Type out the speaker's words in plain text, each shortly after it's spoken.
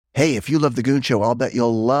Hey, if you love The Goon Show, I'll bet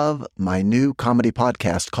you'll love my new comedy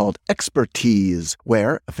podcast called Expertise,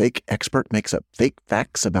 where a fake expert makes up fake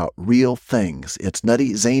facts about real things. It's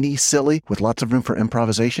nutty, zany, silly, with lots of room for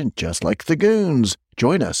improvisation, just like The Goons.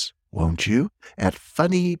 Join us, won't you, at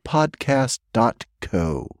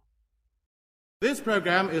funnypodcast.co. This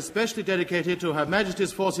program is specially dedicated to Her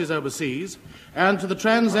Majesty's forces overseas and to the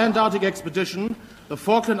Trans-Antarctic Expedition, the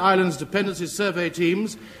Falkland Islands Dependency Survey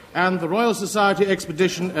Teams, and the Royal Society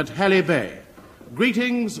Expedition at Halley Bay.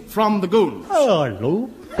 Greetings from the Goons. Hello.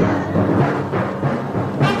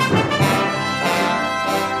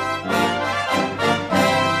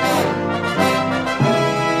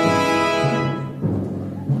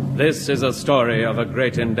 This is a story of a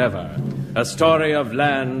great endeavor. A story of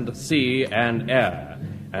land, sea, and air,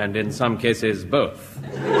 and in some cases both.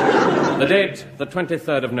 The date, the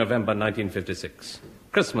 23rd of November, 1956.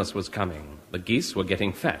 Christmas was coming. The geese were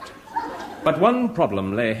getting fat. But one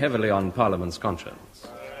problem lay heavily on Parliament's conscience.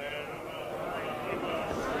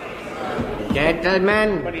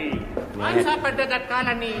 Gentlemen, What's happened to the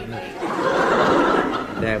colony?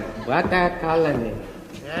 the water colony.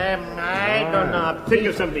 I don't know. Think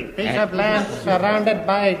of something. Piece of land surrounded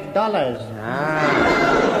by dollars.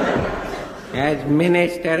 As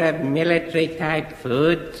Minister of Military-type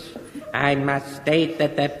Foods, I must state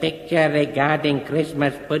that the picture regarding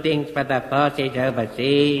Christmas puddings for the forces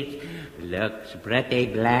overseas looks pretty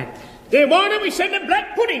black. Then why don't we send them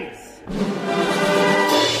black puddings?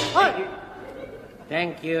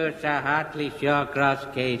 Thank you, Sir Hartley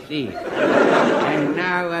Shawcross, KC. And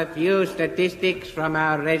now a few statistics from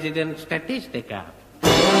our resident statistica.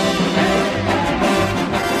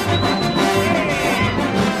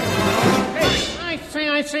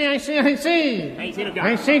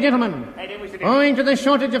 I say, gentlemen, owing to the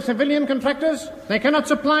shortage of civilian contractors, they cannot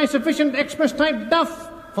supply sufficient Xmas-type duff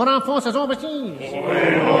for our forces overseas.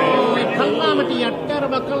 Oh, a calamity, a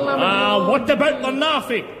terrible calamity. What about the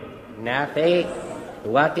NAFI? NAFI?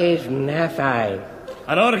 What is NAFI?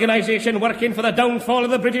 An organisation working for the downfall of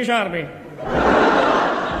the British Army.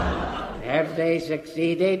 Have they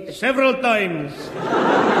succeeded? Several times.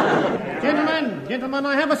 Gentlemen,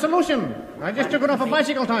 I have a solution. I just took it off a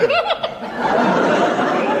bicycle tire.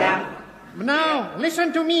 Now,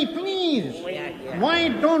 listen to me, please. Why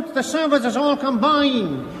don't the services all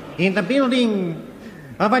combine in the building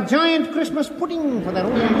of a giant Christmas pudding for the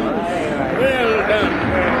royal use? Well done.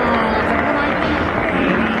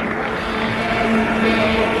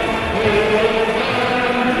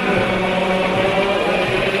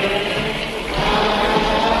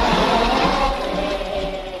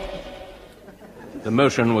 The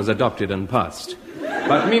motion was adopted and passed.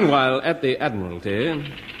 But meanwhile, at the Admiralty...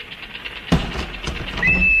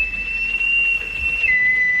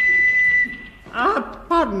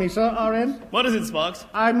 Pardon me, sir, R.N. What is it, Sparks?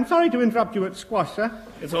 I'm sorry to interrupt you at squash, sir.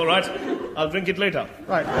 It's all right. I'll drink it later.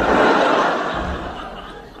 Right.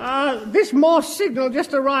 This Morse signal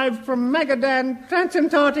just arrived from Magadan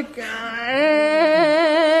Transantarctic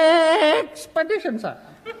Expedition, sir.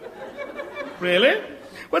 Really?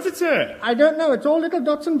 What's it say? I don't know. It's all little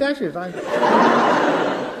dots and dashes. I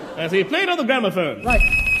see. Play it on the gramophone. Right.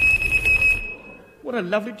 What a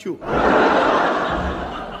lovely tune.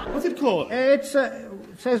 What's it called? It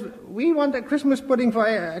says, we want a Christmas pudding for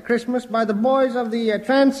Christmas by the boys of the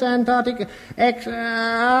Transantarctic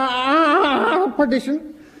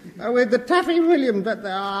Expedition with the Taffy Williams at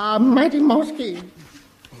the Mighty Mosky.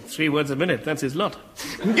 3 words a minute. That's his lot.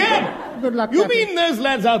 Gad! Good luck, You Taffy. mean those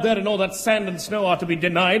lads out there in all that sand and snow are to be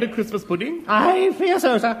denied a Christmas pudding? I fear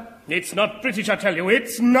so, sir. It's not British, I tell you.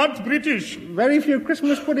 It's not British. Very few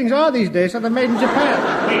Christmas puddings are these days, so they're made in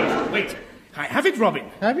Japan. Wait. I have it, Robin.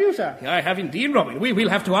 Have you, sir? I have indeed, Robin. We will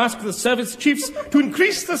have to ask the service chiefs to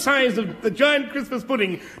increase the size of the giant Christmas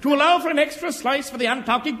pudding to allow for an extra slice for the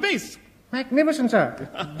Antarctic base. Magnificent, sir.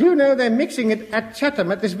 Do you know they're mixing it at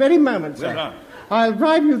Chatham at this very moment, sir? Well, I'll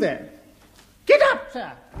drive you there. Get up,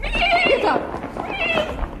 sir! Get up!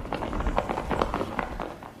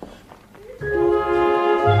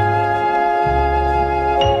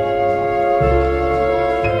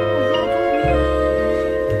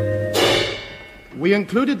 We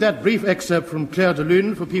included that brief excerpt from Claire de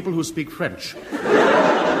Lune for people who speak French.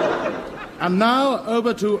 And now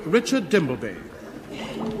over to Richard Dimbleby.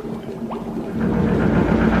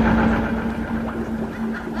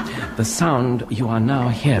 The sound you are now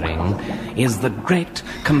hearing is the great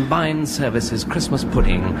combined services Christmas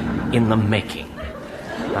pudding in the making.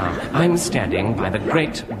 I'm standing by the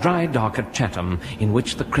great dry dock at Chatham in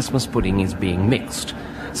which the Christmas pudding is being mixed.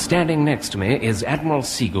 Standing next to me is Admiral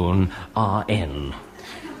Seagoon, R.N.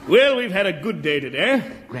 Well, we've had a good day today.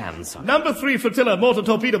 Grandson. Number 3 flotilla mortar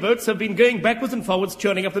torpedo boats have been going backwards and forwards,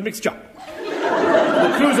 churning up the mixture.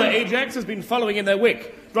 The cruiser Ajax has been following in their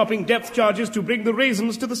wake, dropping depth charges to bring the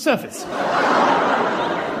raisins to the surface.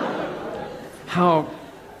 How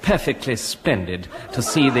perfectly splendid to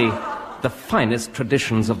see the finest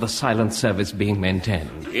traditions of the silent service being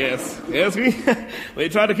maintained. Yes, we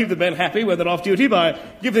try to keep the men happy when they're off duty by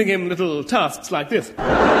giving him little tasks like this.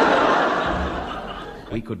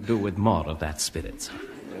 We could do with more of that spirit, sir.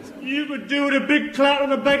 You could do with a big clout on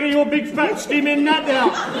the back of your big fat steaming nut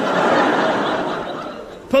out.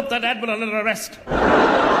 Put that admiral under arrest. That's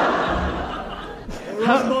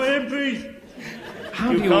my MPs.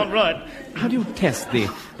 You can't write. How do you test the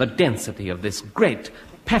density of this great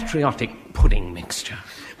patriotic pudding mixture?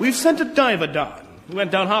 We've sent a diver down. He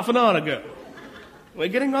went down half an hour ago. We're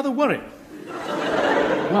getting rather worried.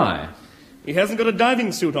 Why? He hasn't got a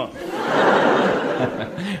diving suit on.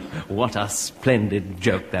 What a splendid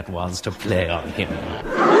joke that was to play on him.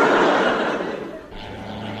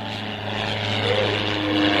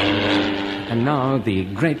 And now the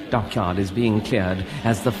great dockyard is being cleared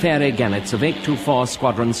as the fairy gannets of 824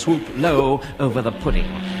 Squadron swoop low over the pudding.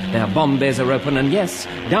 Their bomb bays are open, and yes,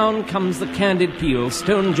 down comes the candied peel,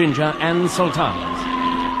 stone ginger, and sultanas.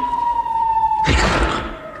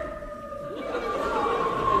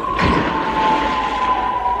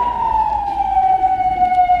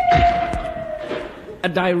 A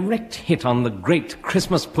direct hit on the great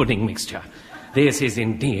Christmas pudding mixture. This is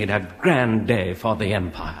indeed a grand day for the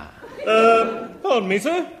Empire. Pardon me,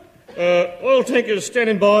 sir. Oil tankers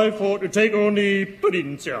standing by to take on the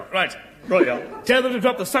pudding, sir. Right. Right, yeah. Tell them to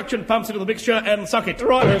drop the suction pumps into the mixture and suck it.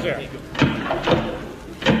 Right, sir.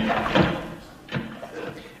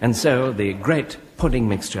 And so the great pudding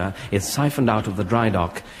mixture is siphoned out of the dry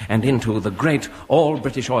dock and into the great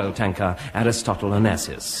all-British oil tanker Aristotle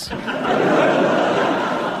Onassis.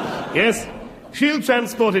 Yes, she'll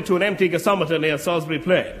transport it to an empty gasometer near Salisbury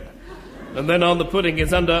Plain. And then on the pudding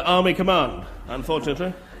is under Army command,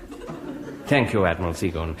 unfortunately. Thank you, Admiral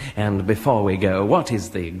Seagoon. And before we go, what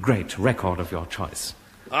is the great record of your choice?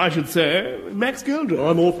 I should say Max Gildred.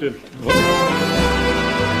 I'm off then.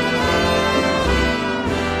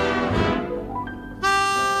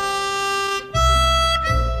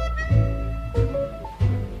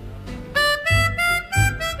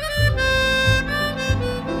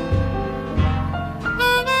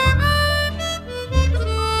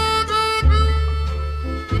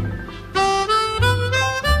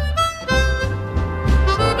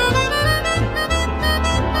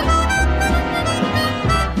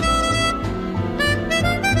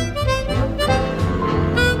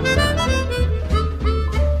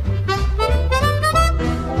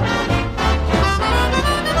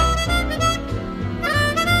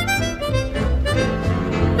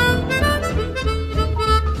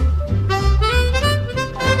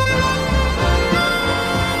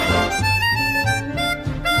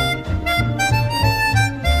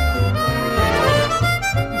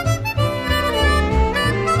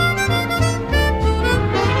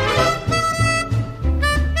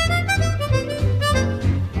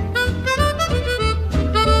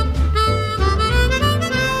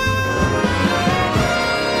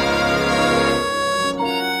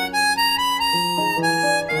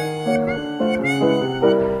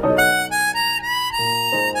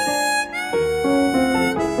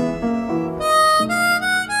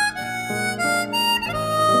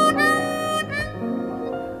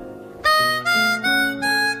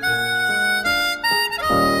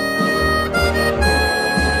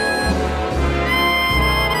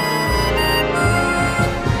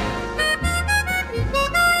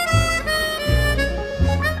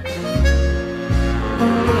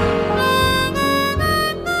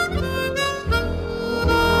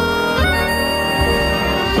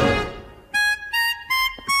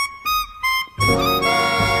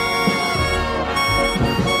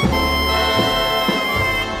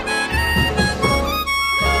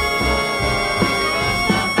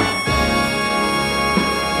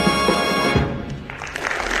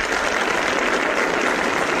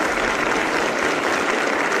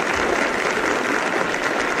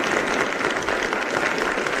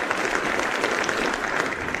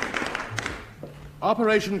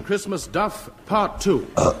 Operation Christmas Duff, Part 2.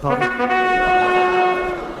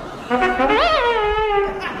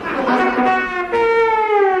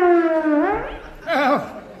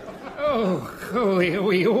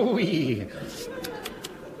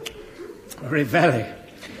 Reveille.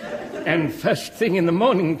 And first thing in the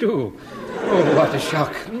morning, too. Oh, what a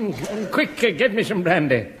shock. Quick, get me some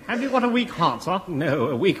brandy. Have you got a weak heart, sir? No,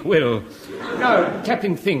 a weak will. Now,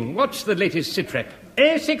 Captain Thing, what's the latest sitrep?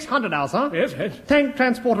 A600 now, sir. Yes, yes. Tank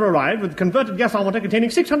transporter arrived with converted gas armator containing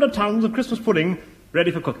 600 tons of Christmas pudding ready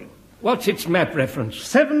for cooking. What's its map reference?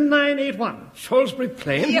 7981. Salisbury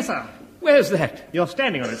Plain? Yes, sir. Where's that? You're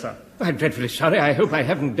standing on it, sir. I'm dreadfully sorry. I hope I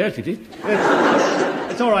haven't dirtied it.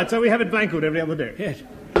 It's all right, sir. We have it blanketed every other day. Yes.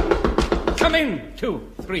 Come in,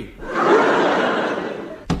 2, 3.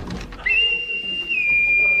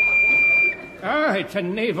 Ah, it's a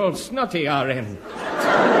naval snotty, RN.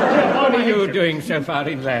 What are you doing so far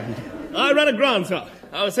inland? I ran aground, sir.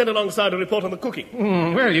 I was sent alongside to report on the cooking.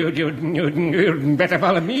 Well, you'd better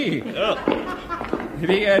follow me. Oh,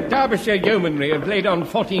 The Derbyshire Yeomanry have laid on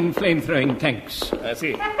 14 flame-throwing tanks. I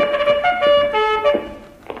see.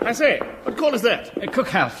 I say, what call is that? A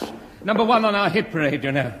cookhouse. Number 1 on our hit parade,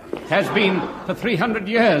 you know. Has been for 300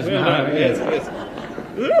 years now. Yes.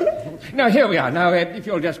 Now, here we are. Now, if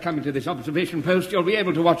you'll just come into this observation post, you'll be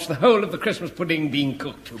able to watch the whole of the Christmas pudding being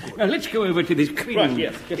cooked. Now, let's go over to this cream. Right,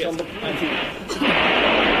 yes. On the...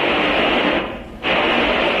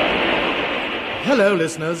 Hello,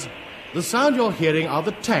 listeners. The sound you're hearing are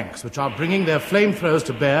the tanks which are bringing their flamethrowers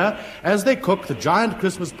to bear as they cook the giant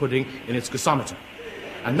Christmas pudding in its gasometer.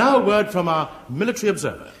 And now a word from our military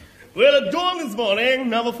observer. Well, at dawn this morning,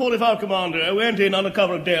 Number 45 Commander went in under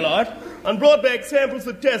cover of daylight and brought back samples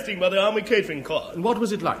for testing by the Army Catering Corps. And what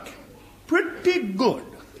was it like? Pretty good.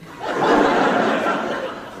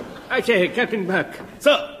 I say, Captain Burke.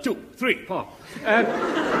 Sir, 2, 3, 4.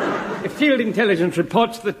 Field intelligence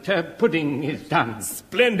reports that pudding is done.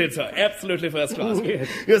 Splendid, sir. Absolutely first class. Yes.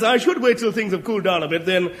 Yes, I should wait till things have cooled down a bit,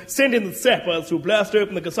 then send in the sappers to blast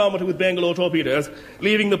open the gasometer with Bangalore torpedoes,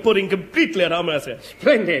 leaving the pudding completely at our mercy.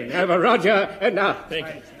 Splendid. Over, Roger, and now. Thank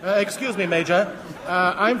you. Excuse me, Major.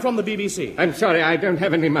 I'm from the BBC. I'm sorry, I don't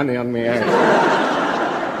have any money on me.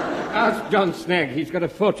 Ask John Snagg. He's got a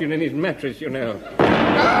fortune in his mattress, you know.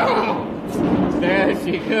 Oh! There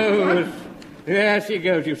she goes. There she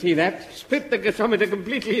goes, you see that? Split the gasometer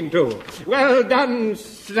completely in two. Well done,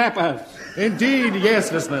 snappers. Indeed,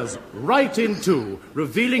 yes, listeners. Right in two,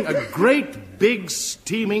 revealing a great, big,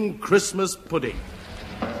 steaming Christmas pudding.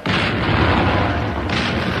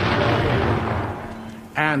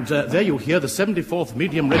 And there you hear the 74th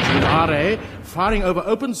Medium Regiment RA firing over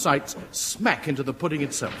open sights smack into the pudding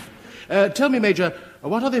itself. Tell me, Major,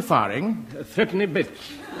 what are they firing? Threepenny bits.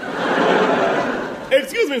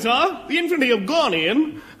 Excuse me, sir. The infantry have gone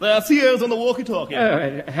in. There are COs on the walkie-talkie.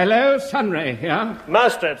 Hello, Sunray here.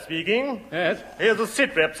 Mastad speaking. Yes. Here's the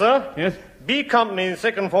sit rep, sir. Yes. B Company,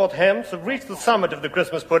 2nd 4th Hams have reached the summit of the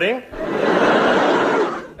Christmas pudding.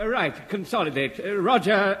 Right, consolidate.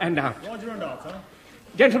 Roger and out. Roger and out, sir.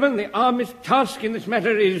 Gentlemen, the Army's task in this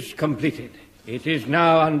matter is completed. It is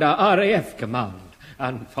now under RAF command,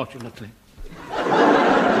 unfortunately.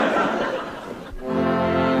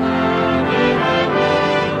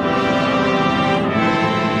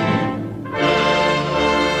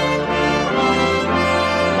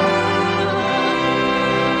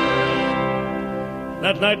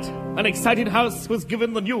 That night, an excited house was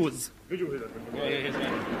given the news. Did you hear that?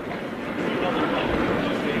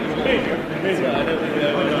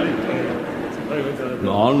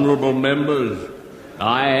 Honourable members,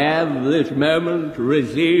 I have this moment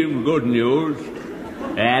received good news.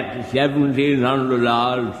 At 1700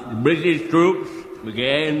 hours, British troops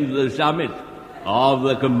began the summit of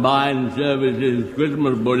the Combined Services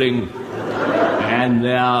Christmas pudding, and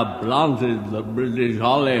they are planted the British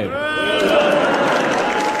holly.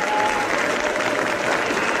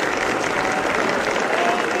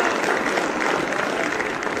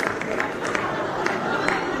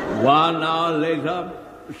 1 hour later,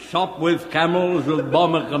 shot with camels of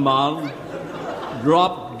Bomber Command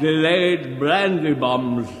dropped delayed brandy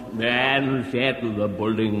bombs and set the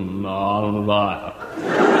pudding on fire.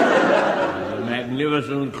 The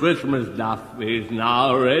magnificent Christmas stuff is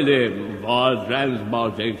now ready for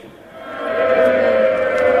transportation.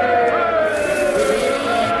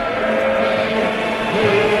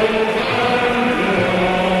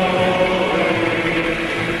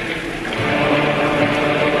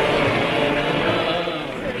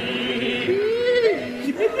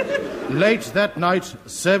 Late that night,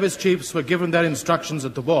 service chiefs were given their instructions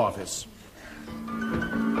at the War Office.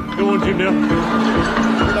 Go on, Jim, dear.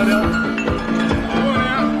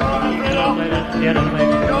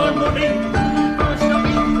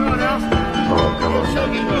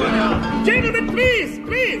 Gentlemen, please.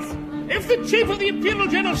 If the Chief of the Imperial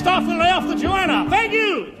General Staff will lay off the Joanna. Thank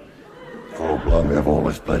you. Oh, blimey, I've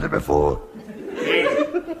always played it before.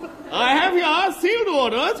 I have here sealed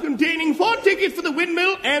orders containing 4 tickets for the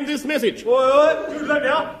windmill and this message. What? You let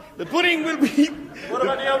down? The pudding will be... What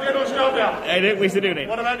about the old general staff now? I don't wish to do that.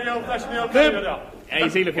 What about the old-fashioned old Hey,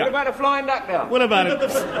 see, look What out. about a flying duck now? What about it?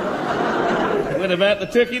 What about the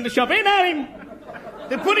turkey in the shop? Hey, darling!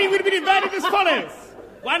 The pudding will be divided as follows.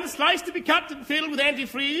 1 slice to be cut and filled with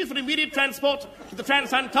antifreeze for immediate transport to the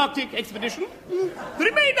Trans-Antarctic expedition. The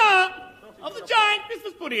remainder of the giant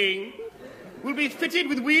Christmas pudding will be fitted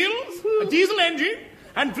with wheels, a diesel engine,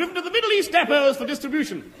 and driven to the Middle East depots for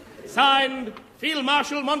distribution. Signed, Field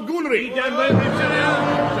Marshal Montgomery.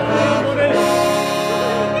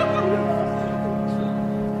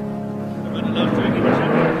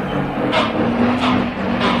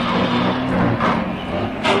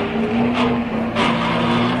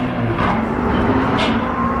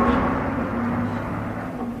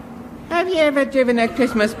 Have you ever driven a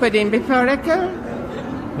Christmas pudding before, Echo?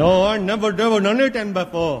 No, I never driven anything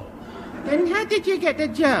before. Then how did you get the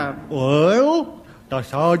job? Well, the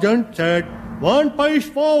sergeant said, 1 pace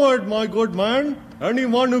forward, my good man.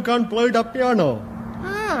 Anyone who can play the piano.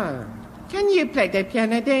 Oh, can you play the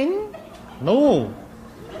piano then? No.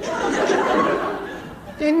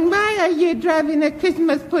 Then why are you driving a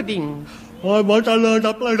Christmas pudding? I want to learn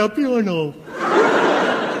to play the piano.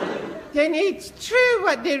 Then it's true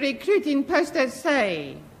what the recruiting posters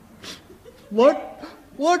say. What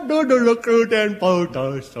do the recruiting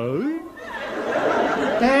posters say?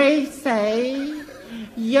 They say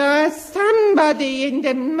you're somebody in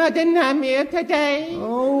the modern army of today.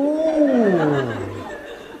 Oh.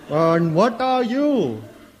 And what are you?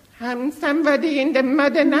 I'm somebody in the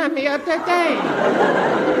modern army of today.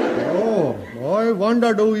 Oh, I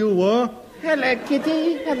wondered who you were. Hello,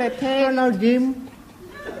 Kitty. Hello, Ted. Hello, Jim.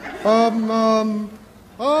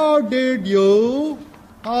 How did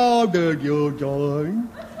you join?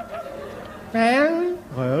 Well,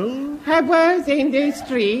 Well, I was in the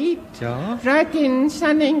street, yeah. writing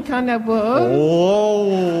something on the wall.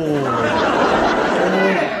 Oh.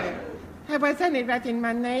 I was only writing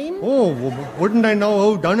my name. Oh, wouldn't I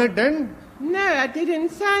know who done it then? No, I didn't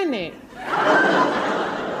sign it.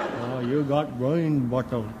 Oh, you got brain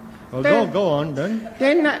bottle. Well, go on then.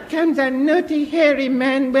 Then comes a naughty, hairy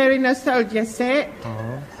man wearing a soldier set.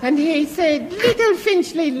 And he said, "Little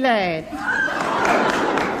Finchley lad,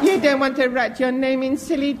 you don't want to write your name in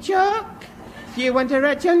silly chalk. You want to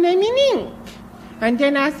write your name in ink." And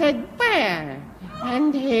then I said, "Where?"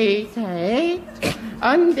 And he said,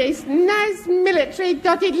 "On this nice military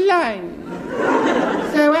dotted line."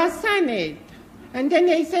 So I signed it. And then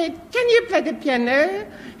he said, "Can you play the piano?"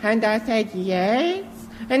 And I said, "Yes."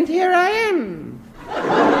 And here I am.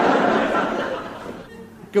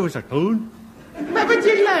 Give us a tune. What would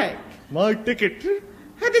you like? My ticket.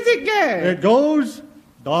 How does it go? It goes,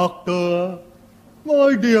 Doctor,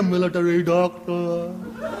 my dear military doctor,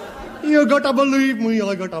 you gotta believe me,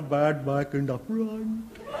 I got a bad back in the front.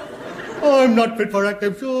 I'm not fit for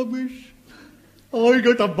active service. I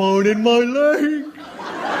got a bone in my leg.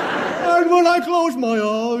 And when I close my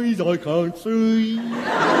eyes, I can't see.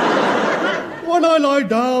 When I lie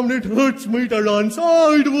down, it hurts me to run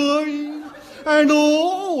sideways. And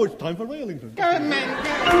oh, it's time for Wellington. Go, man,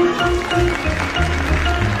 go.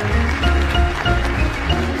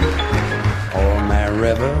 Old man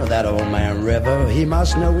River, that old man River, he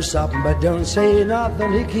must know something, but don't say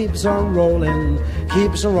nothing. He keeps on rolling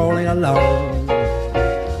along.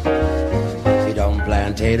 He don't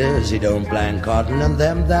plant taters, he don't plant cotton, and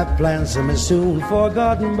them that plants them is soon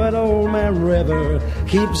forgotten. But old man River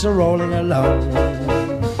keeps on rolling along.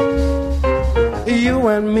 You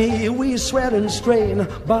and me, we sweat and strain,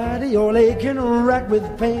 body all aching, racked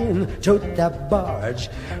with pain. Tote that barge,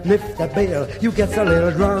 lift that bale, you get a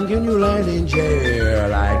little drunk and you land in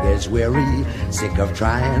jail. I get weary, sick of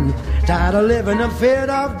trying, tired of living, afraid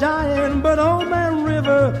of dying. But old man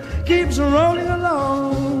River keeps rolling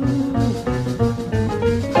along.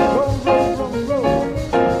 Roll, roll, roll, roll.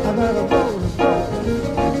 I gotta roll,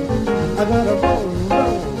 roll. I gotta roll,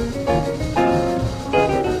 roll.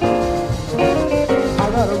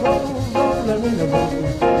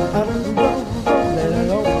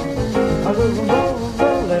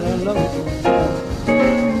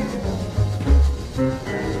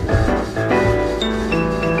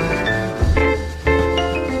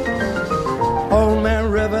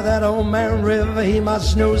 That old man River, he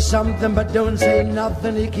must know something, but don't say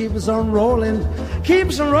nothing. He keeps on rolling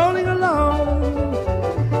along.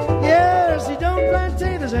 Yes, he don't plant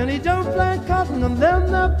taters and he don't plant cotton, and them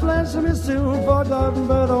that plants them is soon forgotten.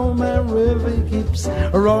 But old man River, he keeps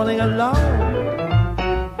rolling along.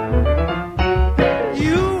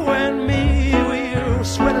 You and me, we'll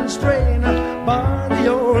sweat and strain, body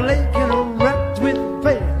all aching, wrapped with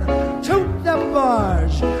pain. Tote that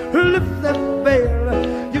barge, lift that bale,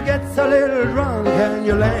 a little drunk and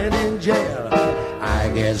you land in jail. I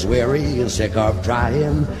guess is weary and sick of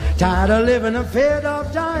trying, tired of living and fed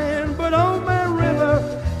of dying. But old man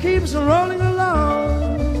River keeps rolling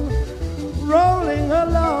along, rolling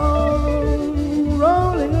along,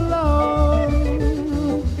 rolling along.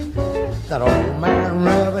 That old man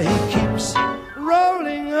River, he keeps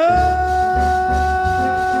rolling along.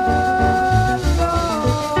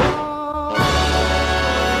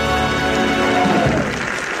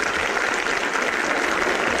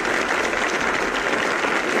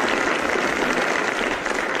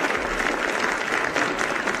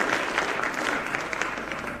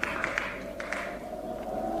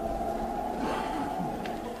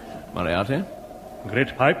 Moriarty?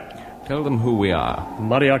 Grit pipe. Tell them who we are.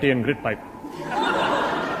 Moriarty and Grit pipe.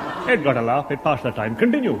 Ed got a laugh. It passed the time.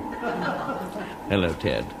 Continue. Hello,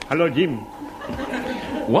 Ted. Hello, Jim.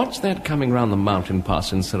 What's that coming round the mountain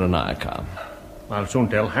pass in Cyrenaica? I'll soon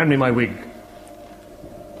tell. Hand me my wig.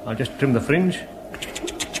 I'll just trim the fringe.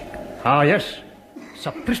 Ah, yes.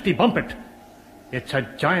 Sapristi bumpet. It's a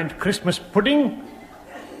giant Christmas pudding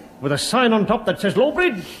with a sign on top that says Low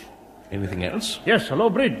Bridge. Anything else? Yes, a low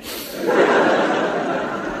bridge.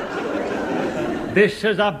 This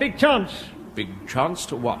is our big chance. Big chance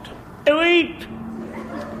to what? To eat.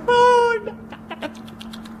 Food.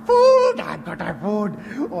 Food. I've got our food.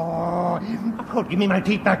 Oh, give me my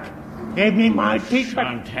teeth back. Give me my teeth back.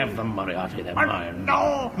 Shan't have them, Moriarty. They're mine.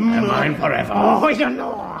 No. They're mine forever. Oh, you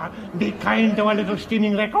know. Be kind to a little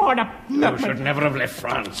steaming recorder. You should never have left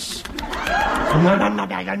France. No,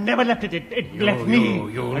 I never left it. It left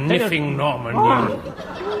me. You niffing Norman.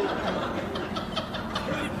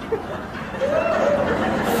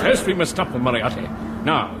 First we must stop them, Moriarty.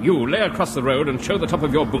 Now, you lay across the road and show the top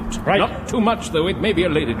of your boot. Right. Not too much, though. It may be a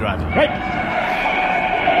lady driver. Right.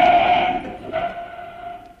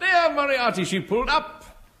 There, Moriarty, she pulled up.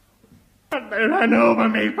 And they ran over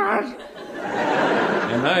me, boss.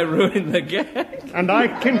 And I ruined the gag. And I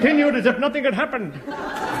continued as if nothing had happened.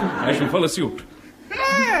 I shall follow suit.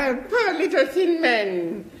 Ah, poor little thin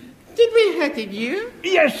man. Did we hurted you?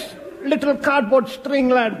 Yes, little cardboard string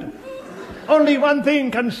lad. Only one thing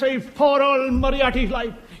can save poor old Moriarty's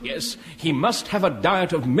life. Yes, he must have a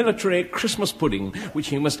diet of military Christmas pudding, which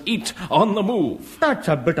he must eat on the move. That's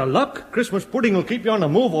a bit of luck. Christmas pudding will keep you on the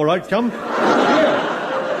move, all right, chum.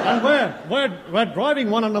 And we're driving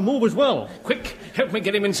one on the move as well. Quick, help me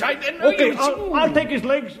get him inside then. Okay, I'll take his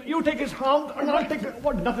legs, you take his hound, and I'll take...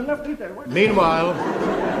 What, nothing left, is there? What?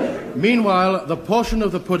 Meanwhile, the portion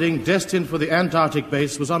of the pudding destined for the Antarctic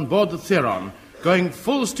base was on board the Theron, going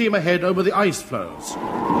full steam ahead over the ice floes.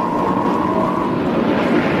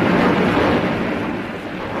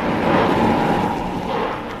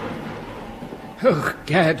 Oh,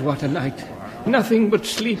 Gad, what a night. Nothing but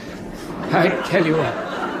sleep. I tell you,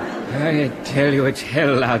 it's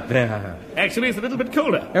hell out there. Actually, it's a little bit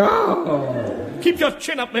colder. Oh. Keep your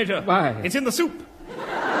chin up, Major. Why? It's in the soup.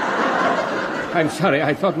 I'm sorry,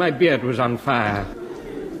 I thought my beard was on fire.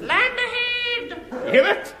 Land ahead! Hear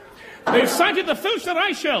it? They've sighted the Filcher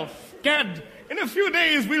ice shelf. Gad, in a few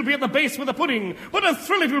days we'll be at the base with the pudding. What a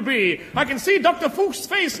thrill it will be. I can see Dr. Fuchs'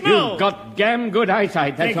 face now. You've got damn good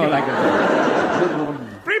eyesight, that's all I can say.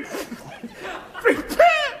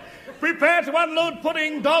 Prepare to unload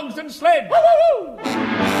pudding, dogs, and sled.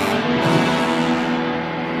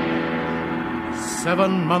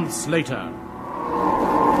 7 months later.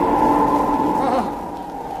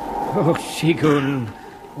 Oh, Shigun,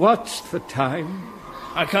 what's the time?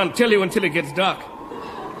 I can't tell you until it gets dark.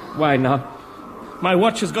 Why not? My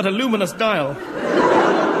watch has got a luminous dial.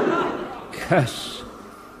 Curse.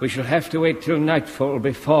 We shall have to wait till nightfall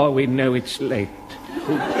before we know it's late.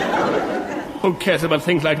 Who cares about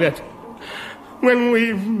things like that? When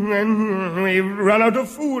we've run out of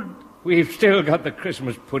food. We've still got the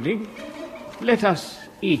Christmas pudding. Let us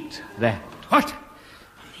eat that. What?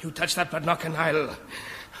 You touch that, Budnock, and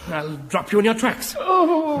I'll drop you in your tracks.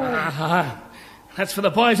 Oh! That's for the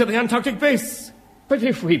boys at the Antarctic base. But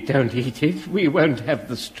if we don't eat it, we won't have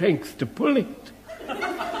the strength to pull it.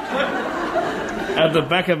 At the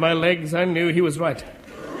back of my legs, I knew he was right.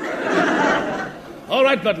 All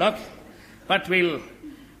right, Budnock. But we'll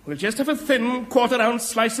just have a thin quarter-ounce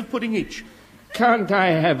slice of pudding each. Can't I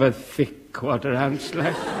have a thick quarter-ounce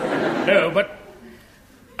slice? No, but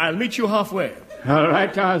I'll meet you halfway. All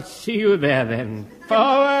right, I'll see you there then.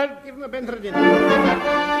 Forward! Give him a Benjamin.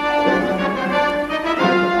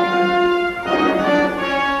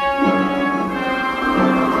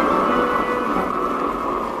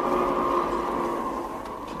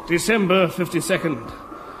 December 52nd.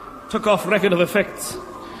 Took off record of effects.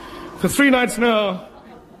 For 3 nights now,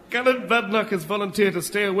 gallant Budnock has volunteered to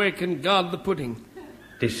stay awake and guard the pudding.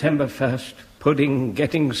 December 1st. pudding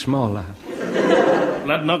getting smaller.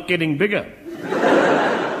 Blood not getting bigger.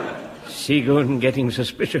 Seagoon getting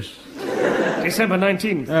suspicious. December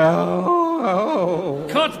 19th. Oh.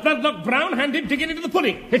 Caught Bloodlock brown-handed digging into the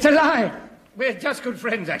pudding. It's a lie. We're just good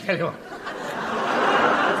friends, I tell you.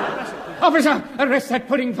 Officer, arrest that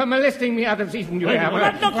pudding for molesting me out of season. You have.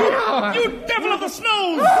 Bloodlock, you devil of the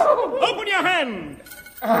snows! Open your hand.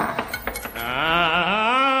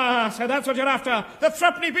 So that's what you're after. The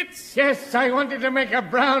threepenny bits. Yes, I wanted to make a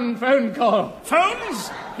brown phone call.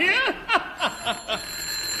 Phones? Here?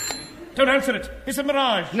 Don't answer it. It's a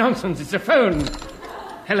mirage. Nonsense, it's a phone.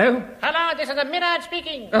 Hello? Hello, this is the Mirage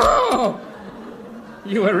speaking. Oh!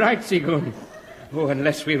 You were right, Seagoon. Oh,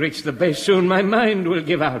 unless we reach the base soon, my mind will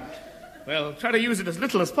give out. Well, try to use it as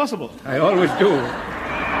little as possible. I always do.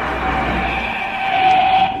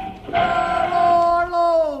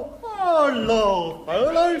 Hello,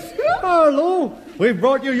 fellas. Hello. We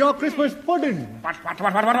brought you your Christmas pudding.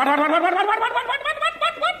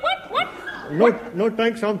 What? No,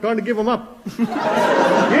 thanks. I'm trying to give them up.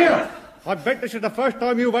 Here. I bet this is the first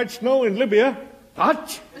time you've had snow in Libya.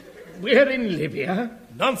 What? We're in Libya?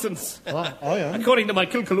 Nonsense. I am. According to my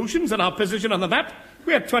calculations and our position on the map,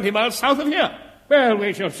 we're 20 miles south of here. Well,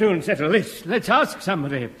 we shall soon settle this. Let's ask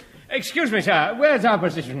somebody. Excuse me, sir. Where's our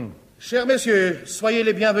position? Chers messieurs, soyez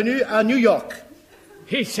les bienvenus à New York.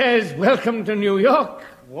 He says, welcome to New York.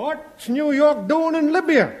 What's New York doing in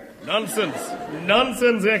Libya? Nonsense,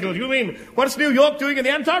 Eckel. You mean, what's New York doing in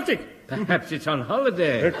the Antarctic? Perhaps it's on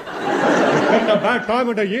holiday. It's a bad time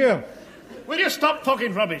of the year. Will you stop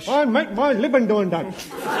talking rubbish? I make my living doing that.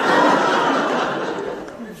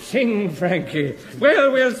 Sing, Frankie.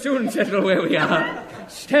 Well, we'll soon settle where we are.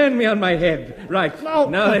 Stand me on my head. Right. No.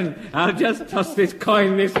 Now then, I'll just toss this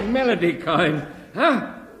coin, this melody coin.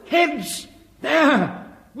 Heads! There!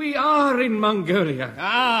 We are in Mongolia.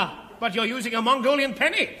 But you're using a Mongolian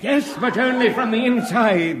penny. Yes, but only from the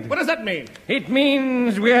inside. What does that mean? It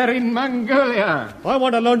means we're in Mongolia. I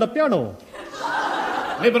want to learn the piano.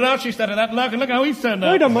 Liberace started that luck, and look how he's turned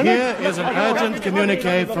out. Wait a minute. Here is an urgent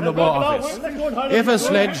communique from the War Office. If a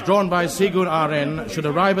sledge drawn by Seagoon RN should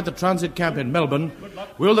arrive at the transit camp in Melbourne,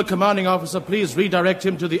 will the commanding officer please redirect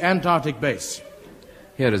him to the Antarctic base?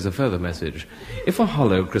 Here is a further message. If a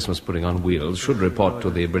hollow Christmas pudding on wheels should report to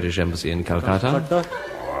the British Embassy in Calcutta,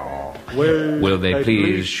 will they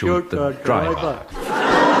please shoot the driver?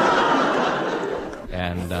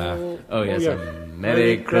 And, oh yes, a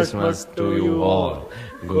Merry Christmas to you all.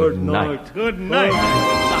 Good night. Good night.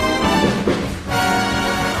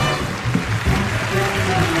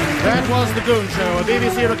 That was The Goon Show, a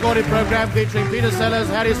BBC recorded programme featuring Peter Sellers,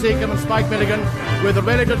 Harry Seacombe and Spike Milligan, with the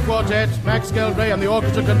Related Quartet, Max Geldray and the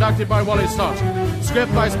orchestra conducted by Wally Stott.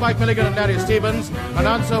 Script by Spike Milligan and Larry Stevens.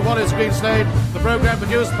 Announcer Wallace Greenslade. The programme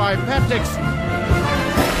produced by Pat Dixon.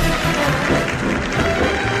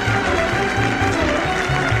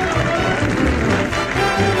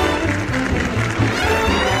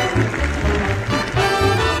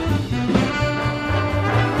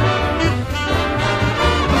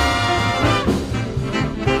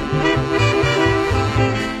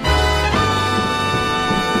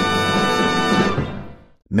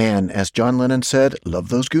 Man, as John Lennon said, love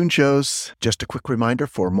those Goon shows. Just a quick reminder,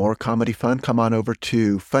 for more comedy fun, come on over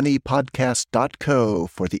to funnypodcast.co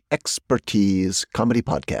for the Expertise Comedy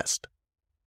Podcast.